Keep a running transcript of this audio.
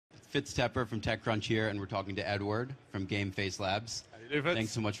Fitz Tepper from TechCrunch here, and we're talking to Edward from Gameface Labs. How do you do, Fitz?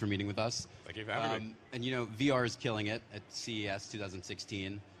 Thanks so much for meeting with us. Thank you for having me. And you know, VR is killing it at CES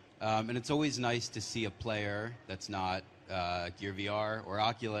 2016. And it's always nice to see a player that's not Gear VR or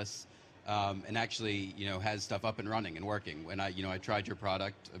Oculus, and actually, you know, has stuff up and running and working. When I tried your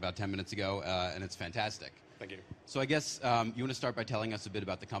product about 10 minutes ago, and it's fantastic. Thank you. So I guess you want to start by telling us a bit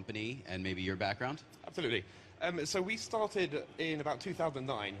about the company and maybe your background? Absolutely. So we started in about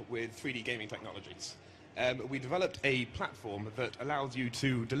 2009 with 3D gaming technologies. We developed a platform that allows you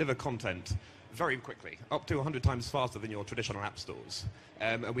to deliver content very quickly, up to 100 times faster than your traditional app stores.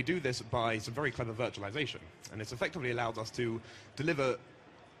 And we do this by some very clever virtualization. And it's effectively allowed us to deliver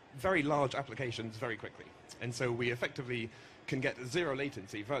very large applications very quickly. And so we effectively can get zero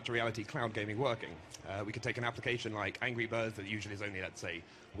latency virtual reality cloud gaming working. We can take an application like Angry Birds that usually is only, let's say,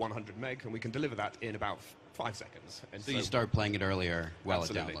 100 meg, and we can deliver that in about 5 seconds. And so you start playing it earlier while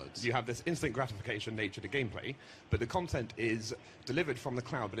absolutely. It downloads. You have this instant gratification nature to gameplay, but the content is delivered from the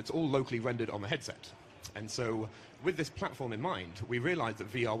cloud, but it's all locally rendered on the headset. And so with this platform in mind, we realized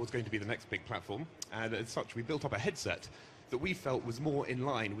that VR was going to be the next big platform, and as such, we built up a headset that we felt was more in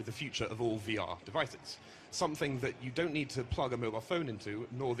line with the future of all VR devices. Something that you don't need to plug a mobile phone into,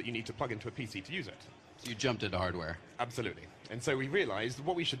 nor that you need to plug into a PC to use it. So you jumped into hardware. Absolutely. And so we realized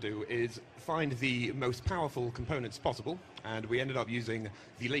what we should do is find the most powerful components possible, and we ended up using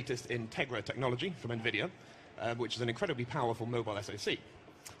the latest Integra technology from NVIDIA, which is an incredibly powerful mobile SoC.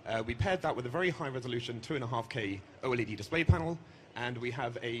 We paired that with a very high-resolution 2.5K OLED display panel, and we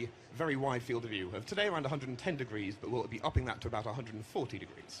have a very wide field of view of today around 110 degrees, but we'll be upping that to about 140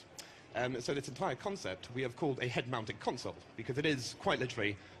 degrees. So this entire concept we have called a head-mounted console, because it is quite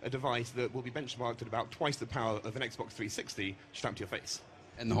literally a device that will be benchmarked at about twice the power of an Xbox 360 strapped to your face.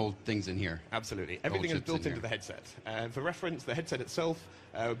 And the whole thing's in here. Absolutely. Everything is built into the headset. For reference, the headset itself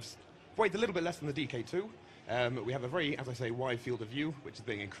weighs a little bit less than the DK2. We have a very, as I say, wide field of view, which is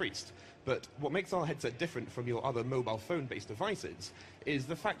being increased. But what makes our headset different from your other mobile phone-based devices is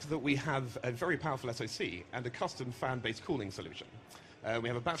the fact that we have a very powerful SoC and a custom fan-based cooling solution. We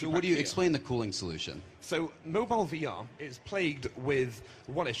have a battery. So what do you explain the cooling solution? So mobile VR is plagued with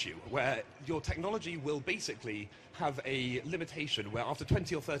one issue, where your technology will basically have a limitation where after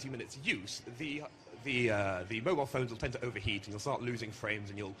 20 or 30 minutes use, the mobile phones will tend to overheat and you'll start losing frames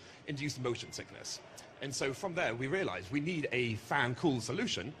and you'll induce motion sickness. And so from there, we realized we need a fan-cooled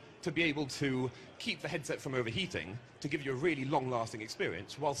solution to be able to keep the headset from overheating, to give you a really long-lasting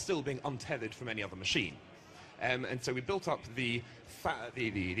experience while still being untethered from any other machine. And so we built up the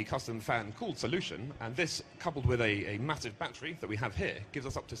custom fan-cooled solution, and this, coupled with a massive battery that we have here, gives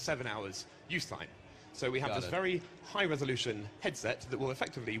us up to 7 hours use time. So we have this very high-resolution headset that will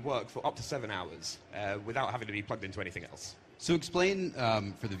effectively work for up to 7 hours without having to be plugged into anything else. So explain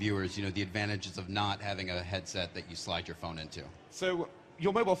for the viewers, you know, the advantages of not having a headset that you slide your phone into. So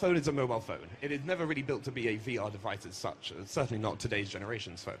your mobile phone is a mobile phone. It is never really built to be a VR device as such, certainly not today's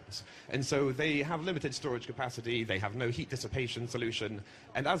generation's phones. And so they have limited storage capacity, they have no heat dissipation solution,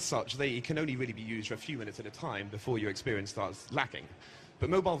 and as such, they can only really be used for a few minutes at a time before your experience starts lacking.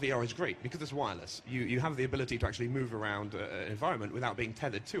 But mobile VR is great because it's wireless. You have the ability to actually move around an environment without being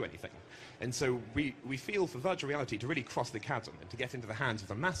tethered to anything. And so we feel for virtual reality to really cross the chasm and to get into the hands of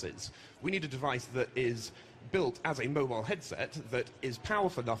the masses, we need a device that is built as a mobile headset that is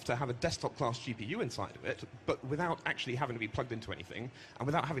powerful enough to have a desktop-class GPU inside of it, but without actually having to be plugged into anything and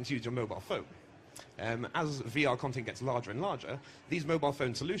without having to use your mobile phone. As VR content gets larger and larger, these mobile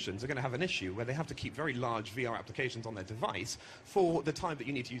phone solutions are going to have an issue where they have to keep very large VR applications on their device for the time that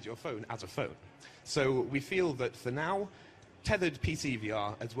you need to use your phone as a phone. So we feel that for now, tethered PC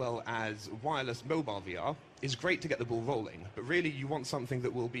VR as well as wireless mobile VR is great to get the ball rolling, but really you want something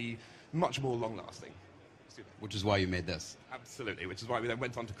that will be much more long-lasting. Which is why you made this. Absolutely, which is why we then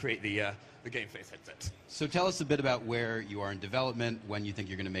went on to create the Gameface headset. So tell us a bit about where you are in development, when you think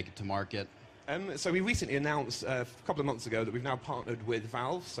you're going to make it to market. So we recently announced a couple of months ago that we've now partnered with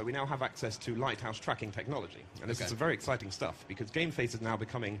Valve, so we now have access to Lighthouse Tracking technology. And this is some very exciting stuff, because Gameface is now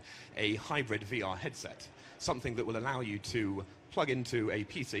becoming a hybrid VR headset, something that will allow you to plug into a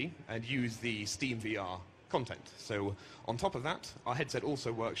PC and use the Steam VR content. So on top of that, our headset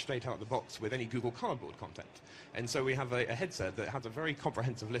also works straight out of the box with any Google Cardboard content. And so we have a headset that has a very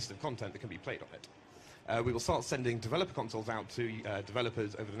comprehensive list of content that can be played on it. We will start sending developer consoles out to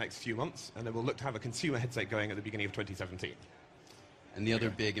developers over the next few months, and then we'll look to have a consumer headset going at the beginning of 2017. And the other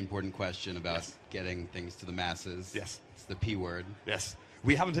big important question about getting things to the masses, it's the P word. Yes.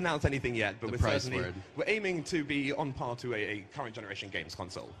 We haven't announced anything yet, but we're aiming to be on par to a current generation games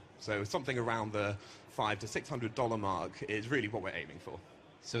console. So something around the $500 to $600 mark is really what we're aiming for.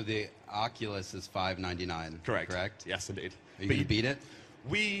 So the Oculus is $599. Correct? Yes, indeed. Are you going to beat it?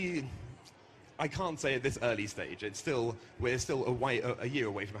 I can't say at this early stage. We're still a year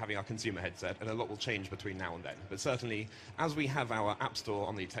away from having our consumer headset, and a lot will change between now and then. But certainly, as we have our App Store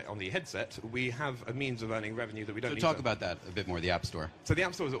on the headset, we have a means of earning revenue that we don't need. So talk about that a bit more, the App Store. So the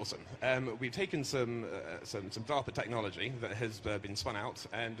App Store is awesome. We've taken some DARPA technology that has been spun out,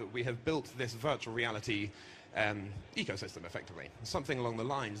 and we have built this virtual reality ecosystem, effectively. Something along the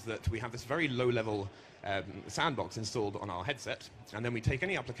lines that we have this very low-level sandbox installed on our headset, and then we take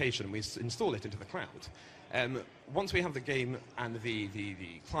any application and we install it into the cloud. Once we have the game and the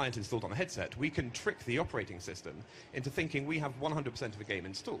client installed on the headset, we can trick the operating system into thinking we have 100% of the game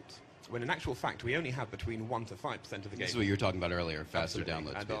installed, when in actual fact we only have between 1 to 5% of the game. This is what you were talking about earlier, faster Absolutely.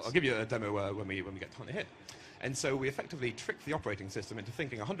 download And speeds. I'll give you a demo when we get on here. And so we effectively trick the operating system into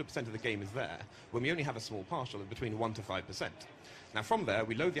thinking 100% of the game is there, when we only have a small partial of between 1 to 5%. Now from there,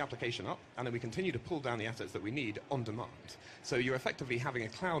 we load the application up, and then we continue to pull down the assets that we need on demand. So you're effectively having a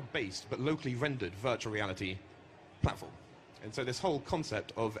cloud-based but locally rendered virtual reality platform. And so this whole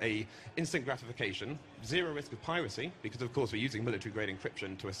concept of a instant gratification, zero risk of piracy, because of course we're using military-grade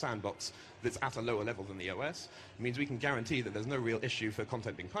encryption to a sandbox that's at a lower level than the OS, means we can guarantee that there's no real issue for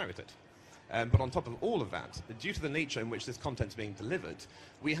content being pirated. But on top of all of that, due to the nature in which this content's being delivered,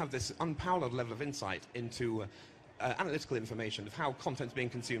 we have this unparalleled level of insight into analytical information of how content's being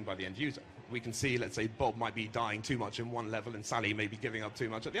consumed by the end user. We can see, let's say, Bob might be dying too much in one level and Sally may be giving up too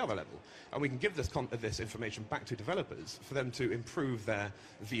much at the other level. And we can give this information back to developers for them to improve their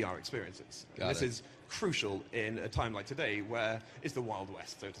VR experiences. This is crucial in a time like today where it's the Wild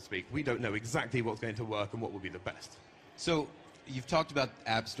West, so to speak. We don't know exactly what's going to work and what will be the best. So you've talked about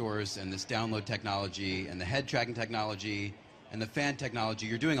app stores and this download technology and the head tracking technology and the fan technology.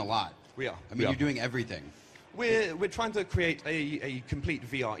 You're doing a lot. We are. I mean, you're doing everything. We're trying to create a complete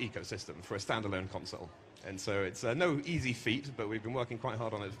VR ecosystem for a standalone console. And so it's no easy feat, but we've been working quite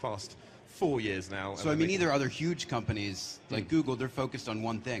hard on it for the past 4 years now. So, I mean, either other huge companies like Google, they're focused on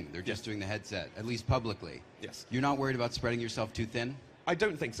one thing. They're just doing the headset, at least publicly. Yes. You're not worried about spreading yourself too thin? I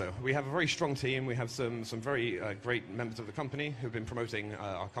don't think so. We have a very strong team. We have some very great members of the company who've been promoting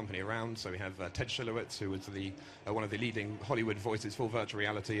our company around. So we have Ted Schilowitz, who was one of the leading Hollywood voices for virtual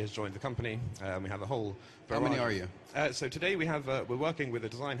reality, has joined the company. We have a whole variety. How many are you? So today we're working with a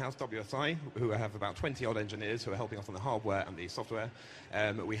design house, WSI, who have about 20-odd engineers who are helping us on the hardware and the software.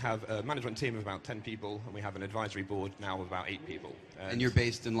 We have a management team of about 10 people, and we have an advisory board now of about 8 people. And you're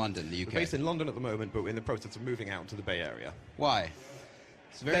based in London, the UK? We're based in London at the moment, but we're in the process of moving out to the Bay Area. Why?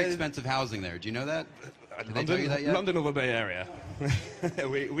 It's very expensive housing there. Do you know that? Did they tell you that yet? London or the Bay Area.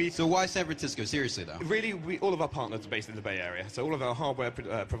 So why San Francisco? Seriously, though. Really, all of our partners are based in the Bay Area. So all of our hardware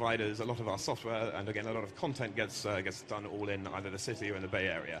providers, a lot of our software, and again, a lot of content gets done all in either the city or in the Bay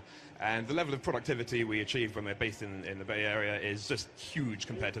Area. And the level of productivity we achieve when we're based in the Bay Area is just huge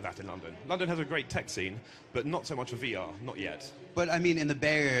compared to that in London. London has a great tech scene, but not so much for VR, not yet. But, I mean, in the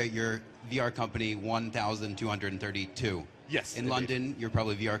Bay Area, your VR company, 1,232. Yes. In London, you're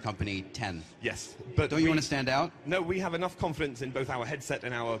probably VR company 10. Yes. But don't you want to stand out? No, we have enough confidence in both our headset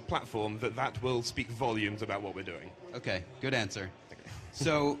and our platform that will speak volumes about what we're doing. Okay, good answer.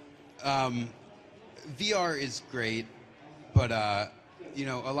 So, VR is great, but, you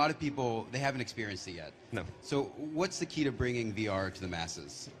know, a lot of people, they haven't experienced it yet. No. So what's the key to bringing VR to the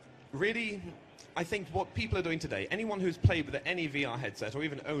masses? Really, I think what people are doing today, anyone who's played with any VR headset or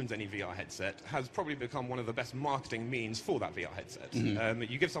even owns any VR headset has probably become one of the best marketing means for that VR headset.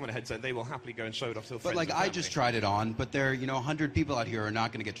 You give someone a headset, they will happily go and show it off to friends. But like, I just tried it on, but there, you know, 100 people out here are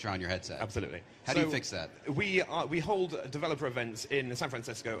not going to get to try on your headset. Absolutely. How do you fix that? We hold developer events in San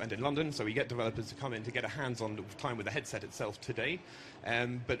Francisco and in London, so we get developers to come in to get a hands-on time with the headset itself today.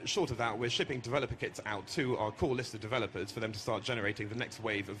 But short of that, we're shipping developer kits out to our core list of developers for them to start generating the next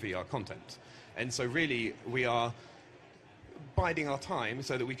wave of VR content. And so really, we are biding our time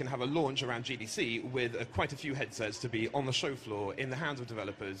so that we can have a launch around GDC with quite a few headsets to be on the show floor in the hands of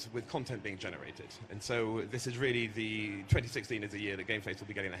developers with content being generated. And so this is really 2016 is the year that Gameface will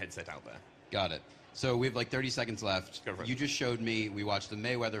be getting the headset out there. Got it. So we have like 30 seconds left. Go for it. You just showed me, we watched the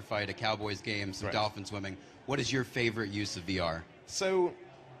Mayweather fight, a Cowboys game, some dolphin swimming. What is your favorite use of VR? So,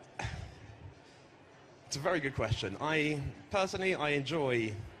 it's a very good question. Personally, I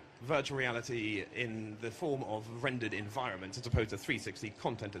enjoy virtual reality in the form of rendered environments as opposed to 360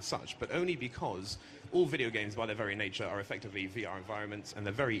 content as such, but only because all video games by their very nature are effectively VR environments, and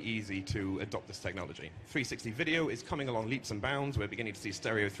they're very easy to adopt this technology. 360 video is coming along leaps and bounds. We're beginning to see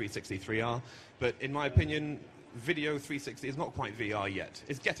stereo 360 3R, but in my opinion, video 360 is not quite VR yet.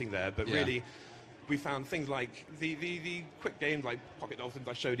 It's getting there, but really, we found things like the quick games like Pocket Dolphins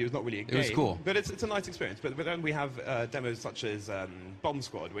I showed you is not really a game. It was cool. But it's a nice experience. But then we have demos such as Bomb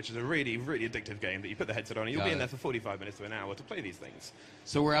Squad, which is a really, really addictive game that you put the headset on and you'll be in there for 45 minutes to an hour to play these things.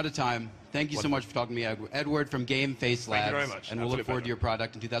 So we're out of time. Thank you so much for talking to me, Edward from Gameface Labs. Thank you very much. And we'll look forward to your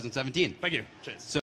product in 2017. Thank you. Cheers.